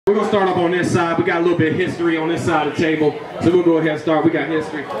We're going to start off on this side. We got a little bit of history on this side of the table. So we'll go ahead and start. We got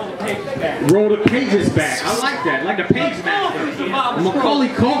history. Roll the pages back. I like that. Like the page master. Macaulay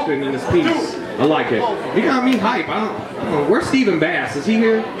Culkin in this piece. I like it. You got me hype. I don't know. Where's Stephen Bass? Is he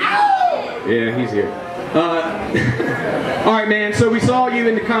here? Yeah, he's here. All right, man. So we saw you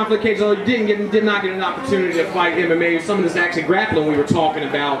in the conflict cage. You did not get an opportunity to fight MMA. Some of this actually grappling we were talking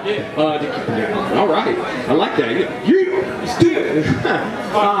about. All right, I like that.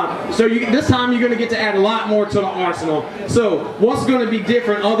 So this time you're going to get to add a lot more to the arsenal. So what's going to be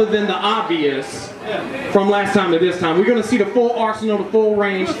different other than the obvious from last time to this time? We're going to see the full arsenal, the full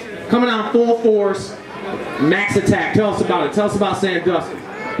range, coming out full force, max attack. Tell us about it. Tell us about Sandusky.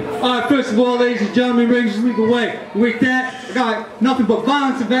 Alright, first of all, ladies and gentlemen, Rangers lead the way. With that, I got nothing but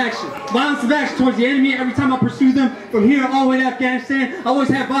violence of action. Violence of action towards the enemy. Every time I pursue them from here all the way to Afghanistan, I always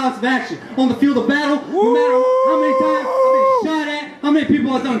have violence of action. On the field of battle, no matter how many times I've been shot at, how many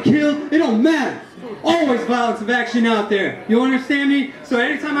people I've done killed, it don't matter. Always violence of action out there. You understand me? So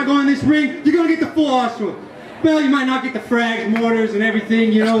anytime I go in this ring, you're going to get the full arsenal. Well, you might not get the frags, mortars, and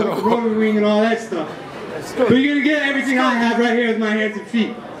everything, you know, with the rotary wing and all that stuff. But you're going to get everything I have right here with my hands and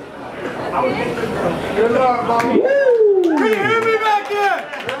feet. Good luck, Bobby. Woo! Can you hear me back there?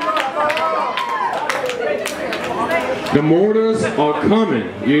 The mortars are coming.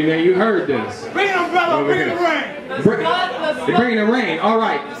 You heard this. Bring an umbrella, bring the rain. They're bringing the rain. All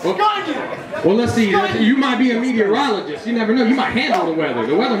right. Well, let's see. You might be a meteorologist. You never know. You might handle the weather.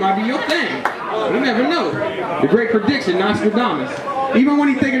 The weather might be your thing. You never know. The great prediction, Nostradamus. Even when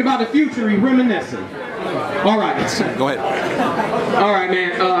he's thinking about the future, he's reminiscing. All right. Go ahead. All right,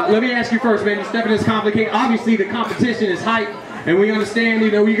 man. Let me ask you first, man. You step in this conflict. Obviously, the competition is hype, and we understand.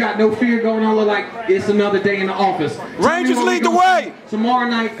 You know, you got no fear going on. Like it's another day in the office. Rangers lead the way tomorrow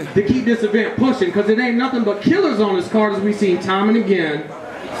night to keep this event pushing, because it ain't nothing but killers on this card, as we've seen time and again.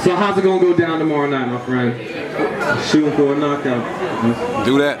 So how's it gonna go down tomorrow night, my friend? Shooting for a knockout.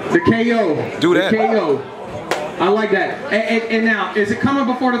 Do that. The KO. Do that. The KO. I like that. And now, is it coming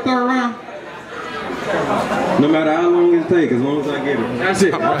before the third round? No matter how long it takes, as long as I get it. That's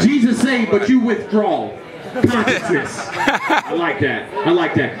it. Right. Jesus saved, but you withdraw. Consciousness. I like that. I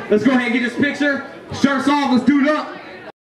like that. Let's go ahead and get this picture. Shirts off. Let's do it up.